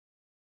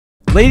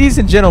Ladies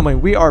and gentlemen,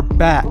 we are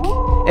back.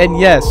 And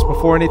yes,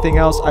 before anything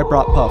else, I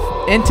brought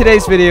Puff. In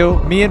today's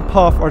video, me and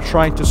Puff are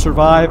trying to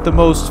survive the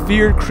most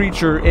feared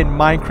creature in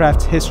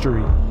Minecraft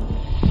history.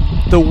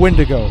 The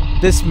Wendigo.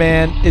 This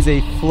man is a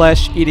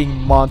flesh-eating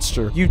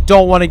monster. You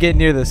don't want to get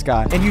near this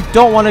guy. And you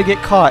don't want to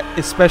get caught,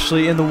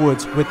 especially in the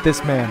woods, with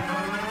this man.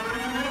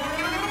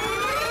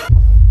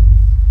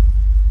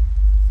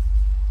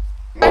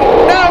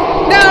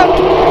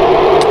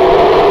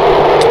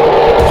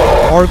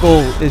 Our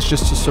goal is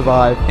just to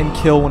survive and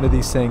kill one of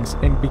these things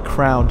and be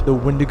crowned the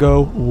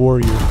Wendigo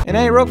Warrior. And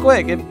hey, real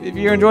quick, if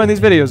you're enjoying these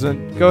videos,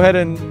 then go ahead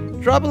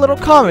and drop a little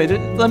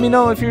comment. Let me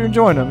know if you're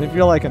enjoying them, if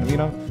you're liking them, you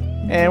know.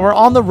 And we're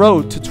on the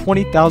road to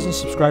 20,000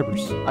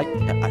 subscribers.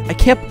 I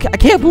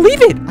can't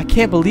believe it. I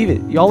can't believe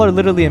it. Y'all are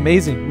literally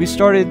amazing. We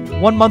started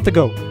 1 month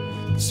ago.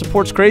 The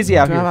support's crazy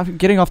out here. I'm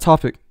getting off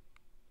topic.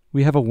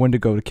 We have a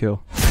Wendigo to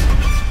kill.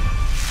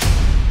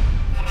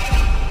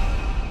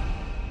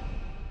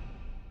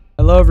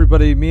 Hello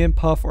everybody, me and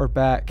Puff are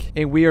back,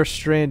 and we are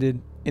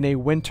stranded in a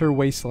winter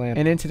wasteland.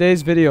 And in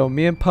today's video,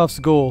 me and Puff's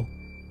goal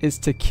is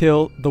to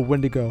kill the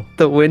Wendigo.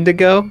 The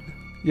Wendigo?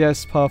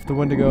 Yes, Puff, the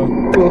Wendigo.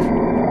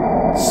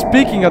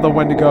 Speaking of the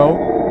Wendigo,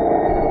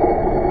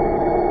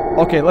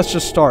 okay, let's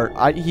just start.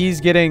 He's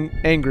getting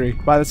angry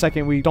by the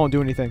second we don't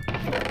do anything.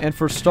 And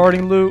for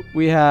starting loot,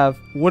 we have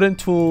wooden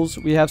tools,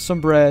 we have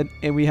some bread,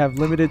 and we have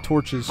limited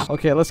torches.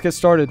 Okay, let's get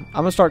started.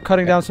 I'm gonna start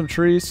cutting down some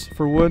trees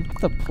for wood.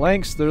 The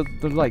planks, they're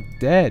like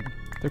dead.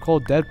 They're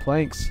called dead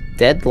planks.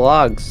 Dead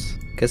logs.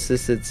 Guess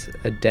this is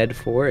a dead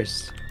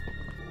forest.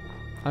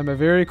 I'm a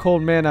very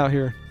cold man out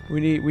here. We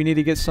need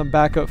to get some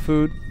backup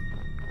food,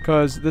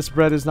 because this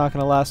bread is not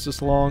gonna last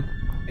us long.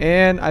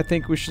 And I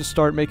think we should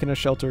start making a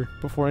shelter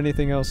before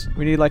anything else.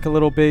 We need like a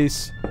little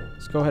base.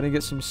 Let's go ahead and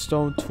get some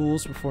stone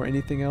tools before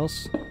anything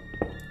else.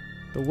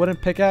 The wooden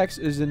pickaxe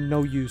is in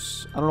no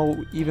use. I don't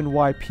know even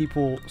why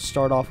people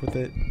start off with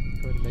it.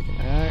 Go ahead and make an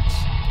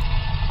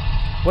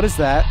axe. What is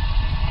that?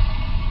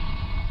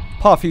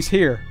 Puff, he's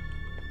here.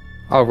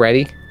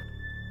 Already?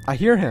 I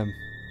hear him.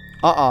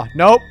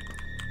 Nope.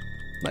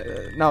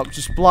 No,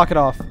 just block it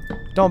off.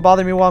 Don't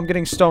bother me while I'm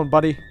getting stoned,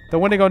 buddy. The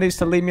Wendigo needs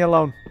to leave me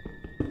alone.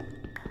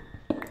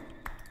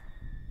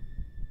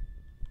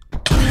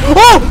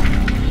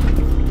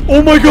 Oh!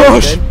 Oh my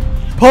gosh!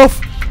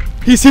 Puff!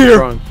 He's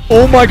here!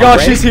 Oh my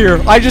gosh, he's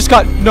here! I just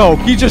got... No,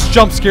 he just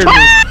jump scared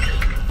me.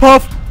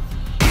 Puff!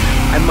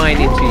 I mined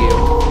into you.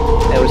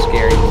 That was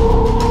scary.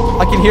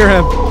 I can hear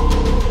him.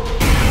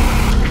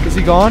 Is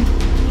he gone?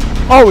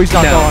 Oh, he's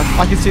not gone.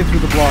 I can see it through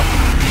the block.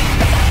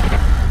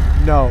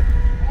 No.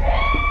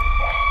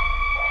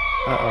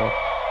 Uh-oh.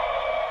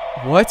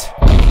 What?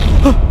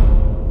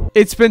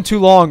 It's been too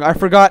long. I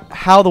forgot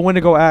how the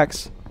Wendigo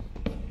acts.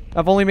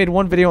 I've only made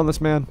one video on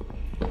this man.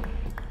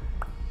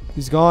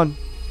 He's gone.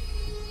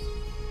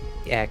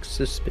 He acts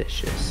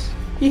suspicious.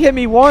 He hit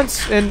me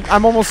once, and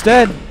I'm almost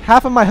dead.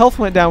 Half of my health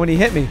went down when he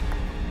hit me.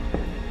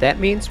 That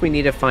means we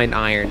need to find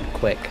iron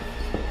quick.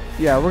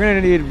 Yeah, we're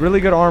gonna need really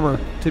good armor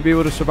to be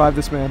able to survive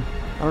this man.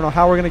 I don't know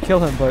how we're gonna kill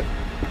him, but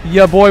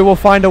yeah, boy, we'll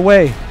find a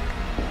way.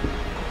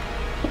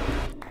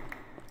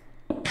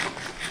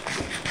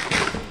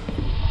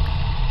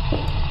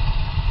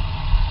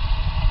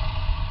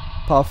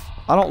 Puff,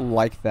 I don't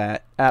like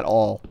that at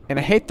all. And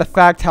I hate the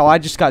fact how I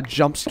just got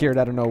jump scared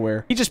out of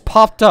nowhere. He just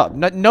popped up.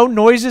 No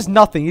noises,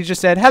 nothing. He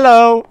just said,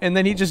 hello, and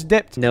then he just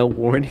dipped. No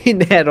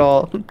warning at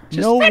all.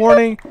 No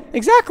warning.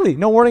 Exactly.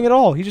 No warning at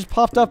all. He just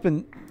popped up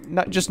and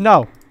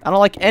no. I don't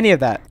like any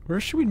of that. Where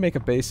should we make a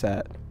base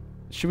at?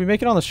 Should we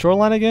make it on the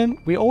shoreline again?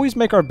 We always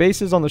make our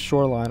bases on the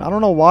shoreline. I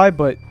don't know why,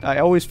 but I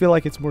always feel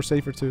like it's more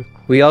safer too.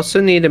 We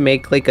also need to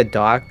make like a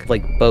dock,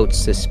 like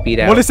boats to speed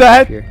out. What is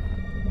that?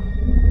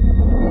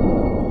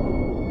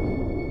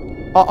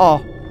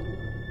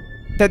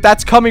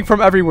 That's coming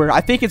from everywhere.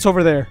 I think it's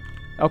over there.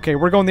 Okay,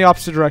 we're going the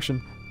opposite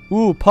direction.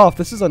 Ooh, Puff,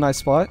 this is a nice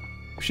spot.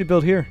 We should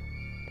build here.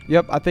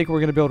 Yep, I think we're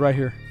gonna build right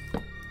here.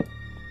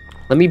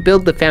 Let me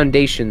build the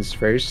foundations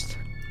first.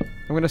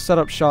 I'm gonna set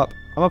up shop.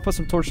 I'm gonna put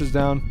some torches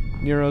down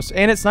near us.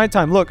 And it's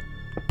nighttime, look.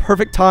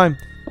 Perfect time.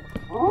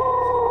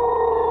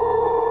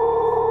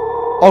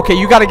 Okay,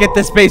 you gotta get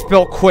this base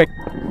built quick.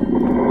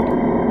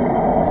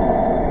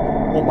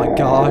 Oh my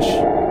gosh.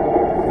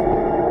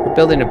 We're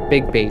building a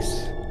big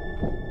base.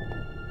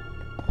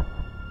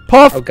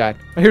 Puff! Oh god.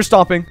 I hear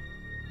stomping.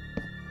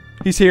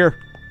 He's here.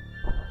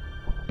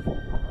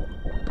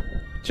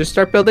 Just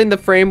start building the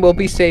frame, we'll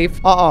be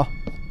safe. We're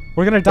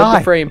gonna die. Build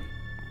the frame.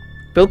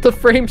 Build the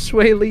frame,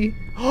 Swayle.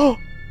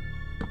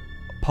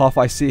 Puff,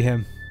 I see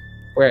him.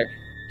 Where?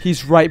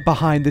 He's right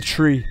behind the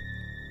tree.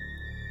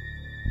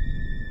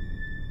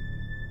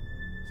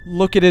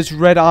 Look at his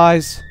red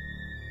eyes.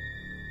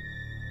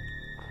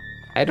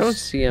 I don't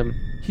see him.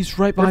 He's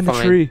right behind the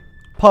tree.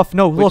 Puff,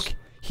 no, look.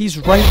 He's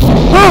right...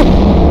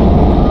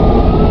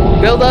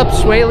 Build up,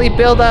 Swayle,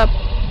 build up.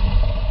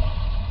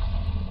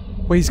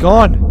 Wait, he's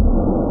gone.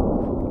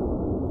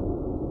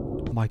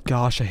 Oh my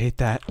gosh, I hate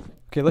that.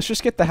 Okay, let's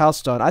just get the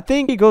house done. I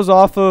think he goes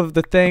off of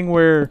the thing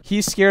where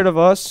he's scared of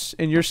us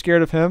and you're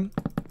scared of him.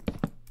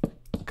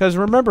 Because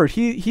remember,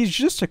 he's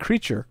just a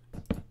creature.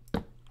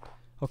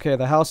 Okay,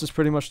 the house is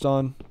pretty much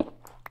done.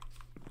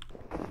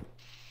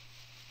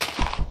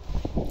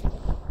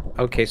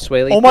 Okay,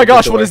 Swayle. Oh my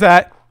gosh, what is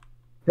that?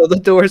 Kill the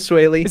door,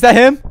 Swayle. Is that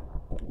him?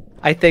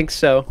 I think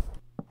so.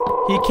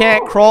 He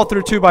can't crawl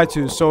through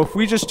 2x2s, so if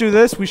we just do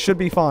this, we should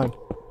be fine.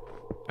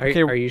 Are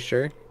you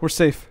sure? We're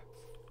safe.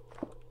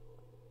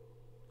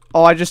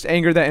 Oh, I just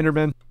angered that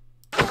Enderman.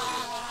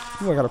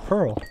 Ooh, I got a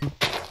pearl.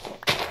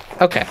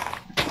 Okay.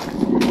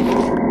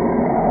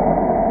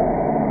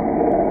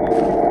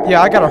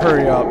 Yeah, I gotta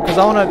hurry up because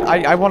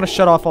I wanna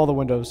shut off all the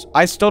windows.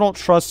 I still don't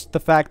trust the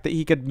fact that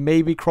he could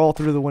maybe crawl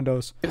through the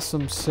windows. Get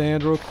some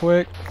sand real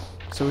quick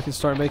so we can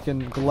start making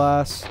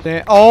glass.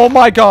 Oh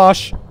my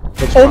gosh!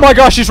 Oh my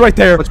gosh, he's right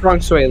there! What's wrong,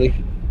 Swayle?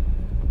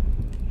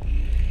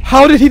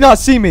 How did he not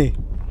see me?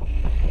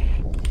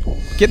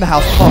 Get in the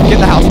house, Puff, get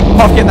in the house,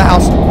 Puff, get in the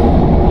house.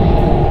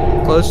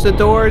 Close the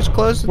doors,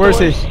 close the doors.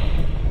 Where is he?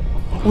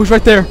 Oh, he's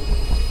right there.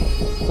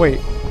 Wait.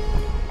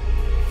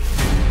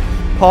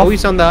 Puff. Oh,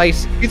 he's on the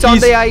ice. He's on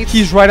the ice.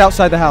 He's right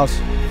outside the house.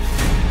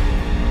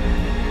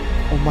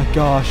 Oh my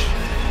gosh.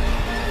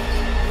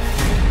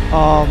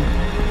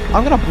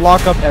 I'm gonna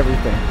block up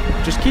everything.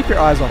 Just keep your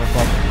eyes on him,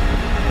 Puff.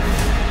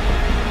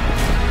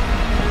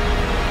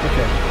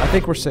 Okay, I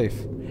think we're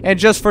safe. And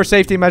just for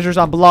safety measures,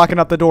 I'm blocking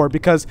up the door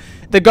because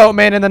the goat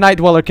man and the night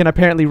dweller can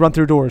apparently run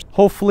through doors.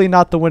 Hopefully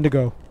not the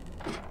Wendigo.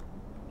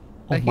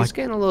 Oh he's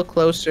getting a little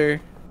closer.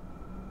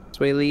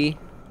 Swayle.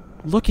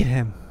 Look at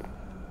him.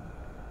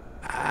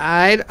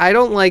 I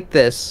don't like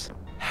this.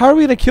 How are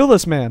we gonna kill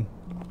this man?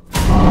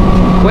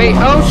 Wait,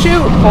 oh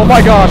shoot! Oh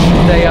my gosh.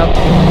 Stay up.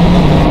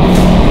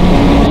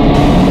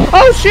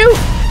 Oh shoot!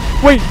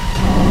 Wait!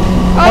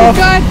 Oh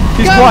god!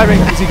 He's climbing.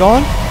 Is he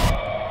gone?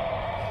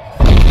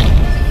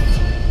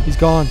 He's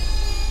gone.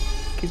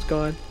 He's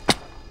gone.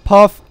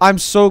 Puff, I'm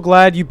so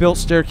glad you built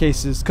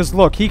staircases. Because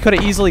look, he could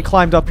have easily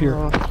climbed up here.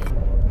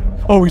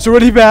 Oh, he's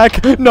already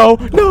back. No,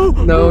 no.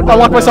 No, I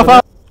locked myself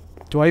out.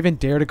 Do I even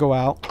dare to go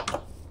out?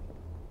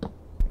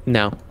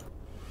 No.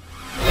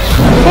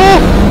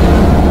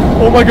 Oh!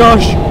 Oh my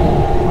gosh.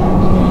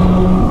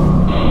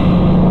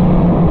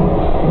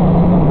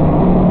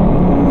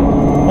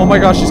 Oh my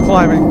gosh, he's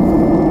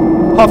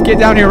climbing. Puff, get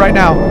down here right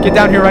now. Get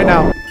down here right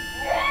now.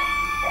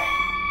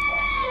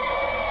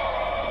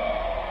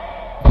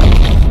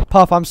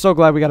 Puff, I'm so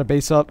glad we got a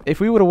base up. If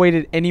we would have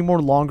waited any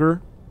more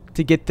longer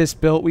to get this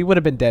built, we would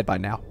have been dead by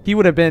now. He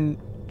would have been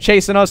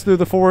chasing us through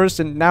the forest,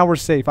 and now we're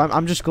safe.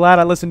 I'm just glad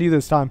I listened to you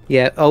this time.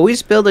 Yeah,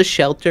 always build a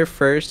shelter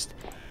first,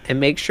 and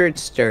make sure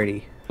it's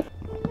sturdy.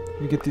 Let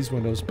me get these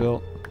windows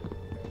built.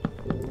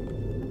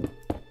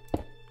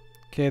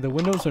 Okay, the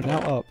windows are now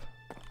up.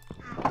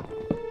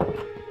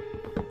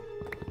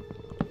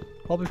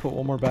 Probably put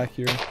one more back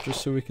here,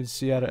 just so we can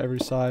see out of every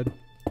side.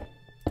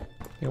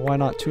 Yeah, why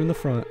not? Two in the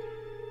front.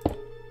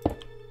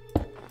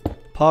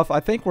 Puff, I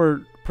think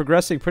we're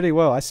progressing pretty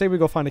well. I say we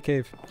go find a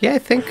cave. Yeah, I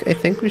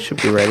think we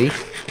should be ready.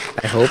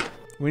 I hope.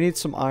 We need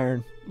some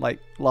iron. Like,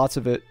 lots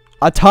of it.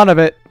 A ton of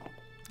it.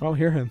 I don't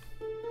hear him.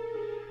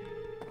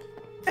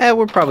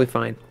 We're probably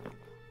fine.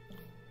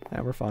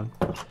 Yeah, we're fine.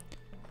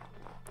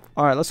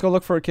 Alright, let's go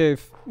look for a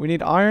cave. We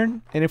need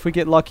iron, and if we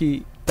get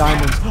lucky,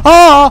 diamonds.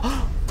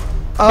 Ah!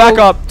 Oh, back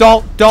up.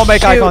 Don't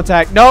make eye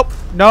contact. Nope.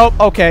 Nope.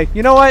 Okay.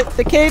 You know what?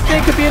 The cave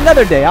thing could be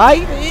another day.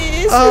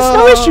 It's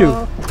no issue.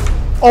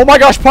 Oh my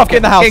gosh, Puff, get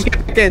in the house.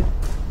 Get back in.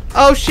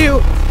 Oh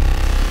shoot.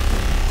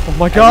 Oh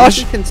my gosh.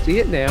 You can see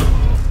it now.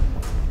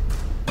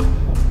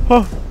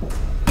 Oh.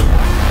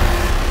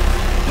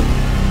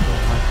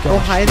 Oh,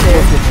 hi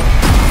there.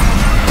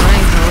 Hi,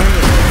 how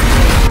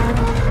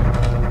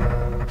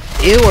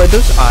are you? Ew, are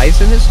those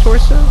eyes in his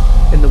torso?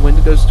 In the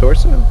Wendigo's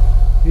torso?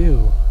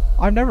 Ew.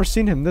 I've never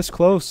seen him this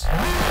close.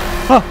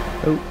 Huh.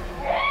 Oh.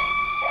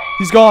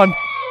 He's gone.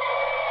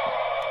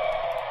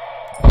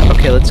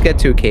 Okay, let's get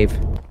to a cave.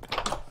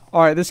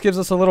 Alright, this gives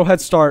us a little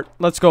head start.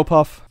 Let's go,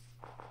 Puff.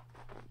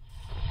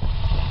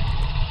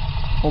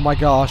 Oh my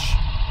gosh.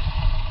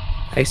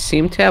 I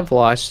seem to have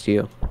lost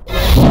you.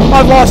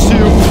 I've lost you.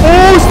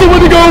 Oh, it's the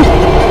Wendigo!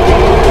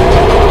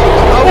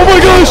 Oh my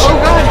gosh! Oh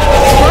god!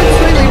 Run,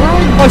 Swayle,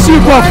 run! I see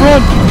you, Puff,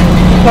 run!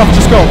 Puff,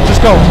 just go,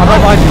 just go. I'm right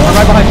behind you, I'm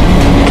right behind you.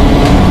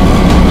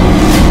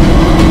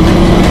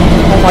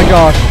 Oh my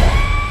gosh.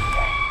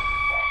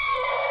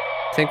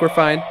 I think we're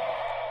fine.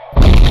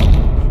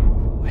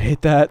 I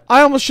hate that.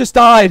 I almost just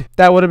died.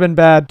 That would have been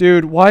bad.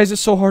 Dude, why is it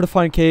so hard to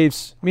find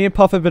caves? Me and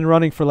Puff have been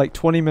running for like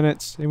 20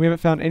 minutes, and we haven't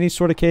found any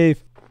sort of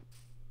cave.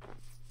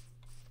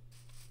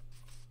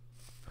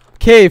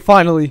 Cave,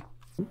 finally.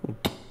 Ooh.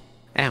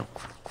 Ow.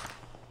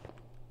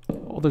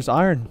 Oh, there's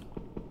iron.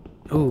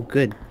 Oh,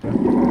 good.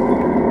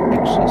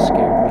 Actually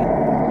scared me.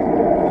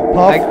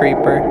 Puff. Hi,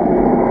 creeper.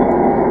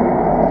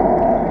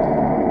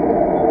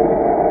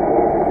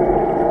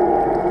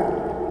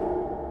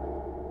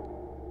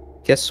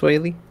 Yes,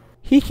 Swayle?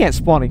 He can't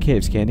spawn in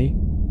caves, can he?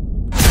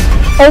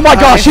 Oh my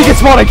gosh, he can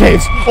spawn in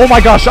caves! Oh my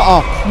gosh,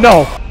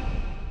 no!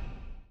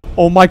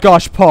 Oh my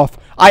gosh, Puff.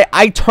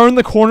 I turn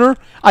the corner,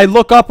 I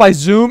look up, I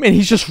zoom, and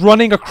he's just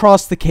running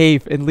across the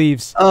cave and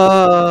leaves.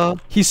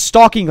 He's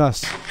stalking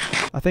us.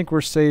 I think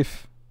we're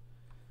safe.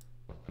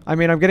 I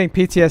mean, I'm getting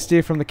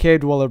PTSD from the cave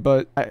dweller,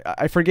 but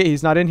I forget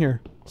he's not in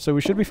here. So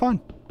we should be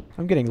fine.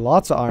 I'm getting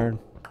lots of iron.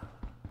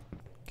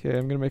 Okay,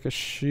 I'm gonna make a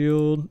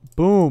shield.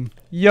 Boom.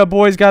 Yeah,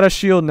 boy's got a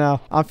shield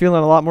now. I'm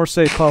feeling a lot more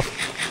safe, Puff.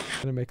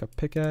 I'm gonna make a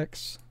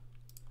pickaxe.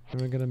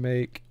 And we're gonna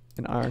make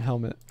an iron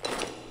helmet.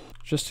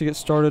 Just to get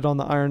started on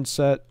the iron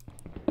set.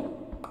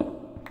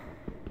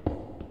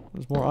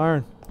 There's more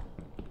iron.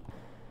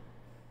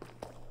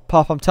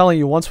 Puff, I'm telling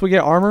you, once we get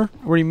armor,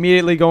 we're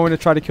immediately going to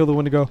try to kill the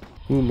Wendigo.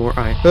 Ooh, more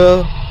iron.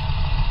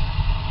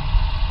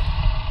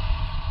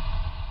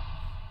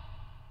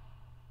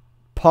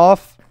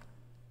 Puff,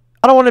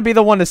 I don't want to be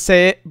the one to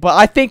say it, but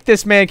I think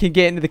this man can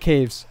get into the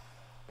caves.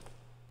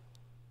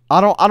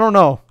 I don't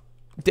know.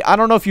 I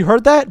don't know if you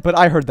heard that, but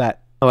I heard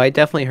that. Oh, I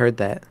definitely heard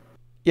that.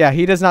 Yeah,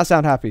 he does not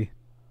sound happy.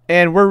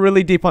 And we're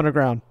really deep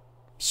underground.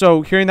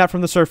 So hearing that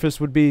from the surface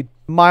would be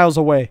miles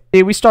away.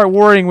 Hey, we start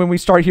worrying when we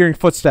start hearing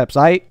footsteps,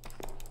 aight?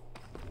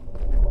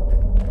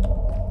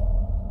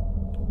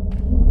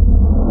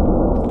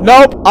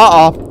 Nope.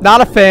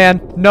 Not a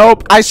fan.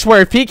 Nope. I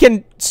swear, if he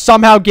can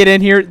somehow get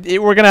in here,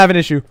 we're gonna have an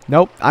issue.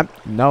 Nope.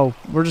 No.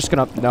 We're just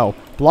gonna, no.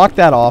 Block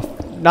that off.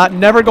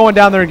 Never going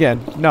down there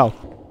again. No.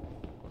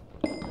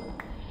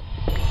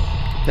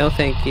 No,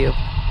 thank you.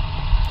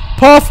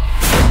 Puff!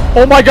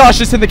 Oh my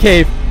gosh, it's in the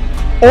cave.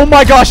 Oh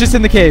my gosh, it's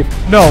in the cave.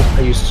 No.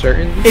 Are you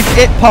certain?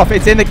 Puff,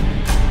 it's in the...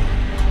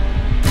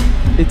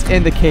 It's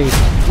in the cave.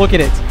 Look at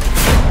it.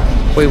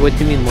 Wait, what do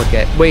you mean look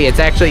at? Wait, it's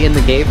actually in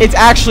the cave? It's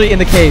actually in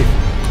the cave.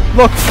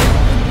 Look.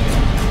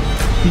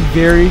 Be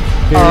very,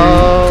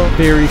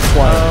 very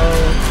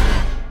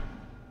quiet.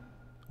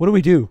 What do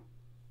we do?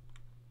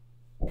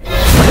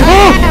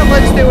 Ah,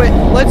 let's do it.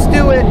 Let's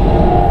do it.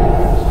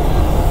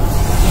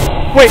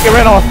 Wait, it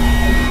ran off.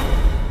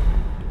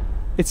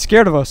 It's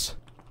scared of us.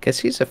 Guess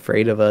he's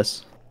afraid of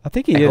us. I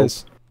think he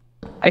is.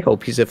 I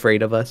hope he's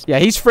afraid of us. Yeah,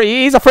 he's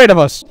afraid of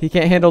us. He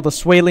can't handle the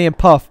Swayle and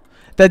Puff.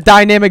 The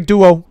dynamic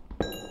duo.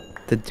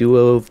 The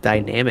duo of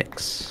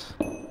dynamics.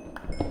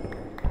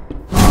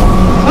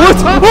 What?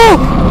 Oh!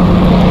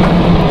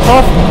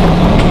 Puff.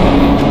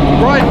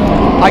 Run.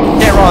 I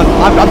can't run.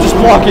 I'm just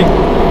blocking.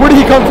 Where did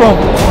he come from?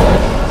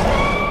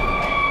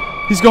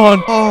 He's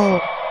gone.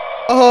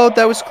 Oh,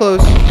 that was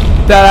close.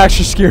 That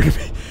actually scared me.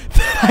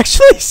 That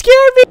actually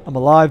scared me. I'm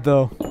alive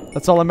though.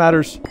 That's all that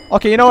matters.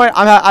 Okay, you know what?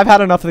 I've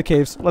had enough of the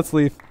caves. Let's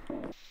leave.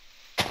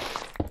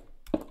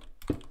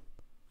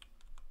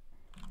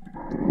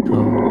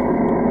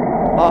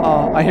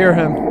 I hear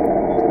him.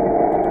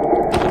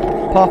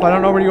 Puff, I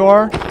don't know where you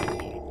are.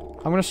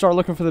 I'm gonna start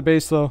looking for the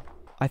base though.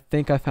 I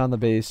think I found the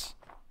base.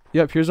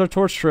 Yep, here's our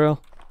torch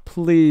trail.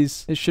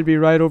 Please. It should be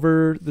right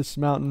over this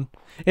mountain.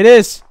 It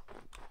is!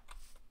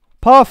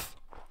 Puff!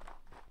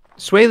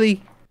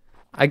 Swayle,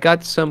 I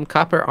got some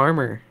copper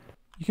armor.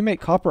 You can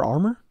make copper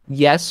armor?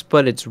 Yes,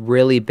 but it's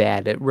really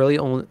bad. It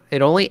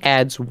only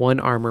adds 1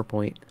 armor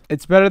point.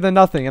 It's better than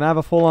nothing, and I have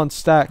a full-on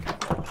stack.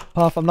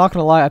 Puff, I'm not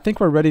gonna lie. I think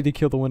we're ready to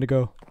kill the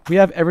Wendigo. We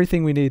have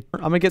everything we need.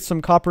 I'm gonna get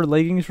some copper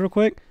leggings real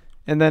quick,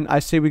 and then I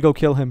say we go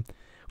kill him.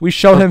 We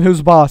show him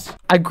who's boss.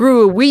 I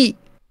grew a wheat.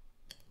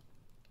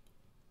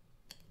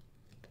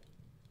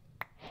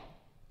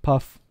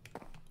 Puff,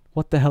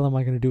 what the hell am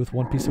I gonna do with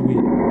one piece of wheat?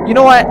 You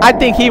know what? I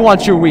think he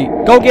wants your wheat.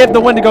 Go give the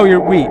Wendigo your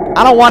wheat.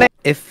 I don't want it.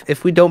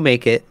 If we don't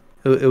make it,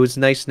 it was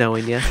nice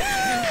knowing you.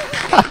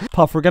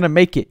 Puff, we're gonna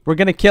make it. We're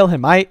gonna kill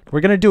him, aight? We're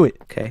gonna do it.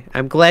 Okay,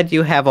 I'm glad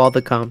you have all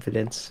the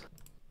confidence.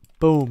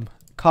 Boom.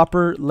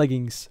 Copper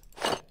leggings.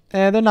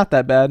 They're not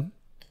that bad.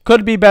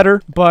 Could be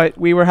better, but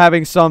we were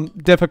having some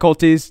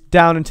difficulties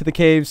down into the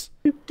caves.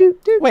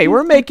 Wait,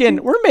 we're making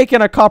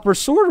a copper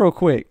sword real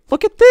quick.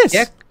 Look at this.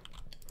 Yeah,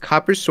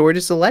 copper sword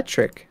is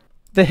electric.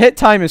 The hit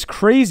time is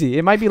crazy.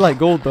 It might be like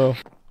gold though.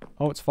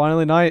 Oh, it's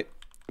finally night.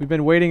 We've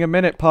been waiting a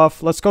minute,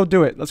 Puff. Let's go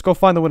do it. Let's go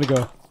find the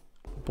Wendigo.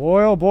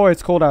 Boy, oh boy,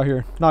 it's cold out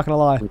here. Not gonna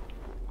lie.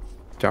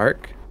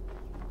 Dark?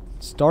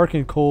 It's dark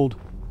and cold.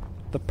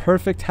 The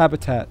perfect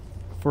habitat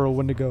for a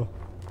Wendigo.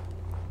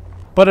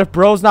 But if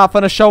bro's not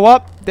gonna show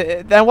up,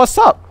 then what's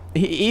up?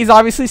 He's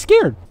obviously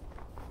scared.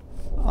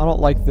 I don't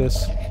like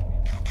this.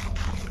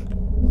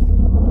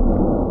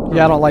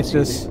 Yeah, I don't like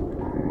this.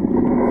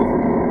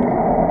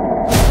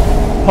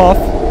 Puff.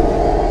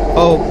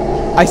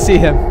 Oh, I see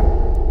him.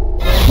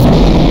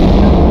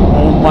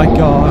 Oh my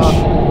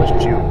gosh.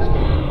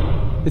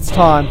 It's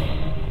time.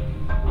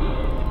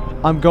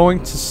 I'm going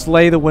to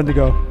slay the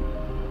Wendigo.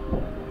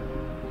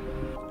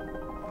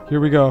 Here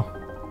we go.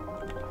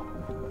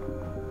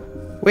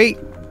 wait.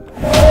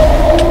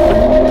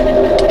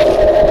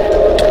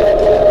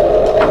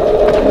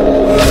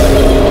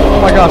 Oh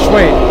my gosh,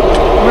 wait.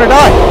 I'm gonna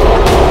die.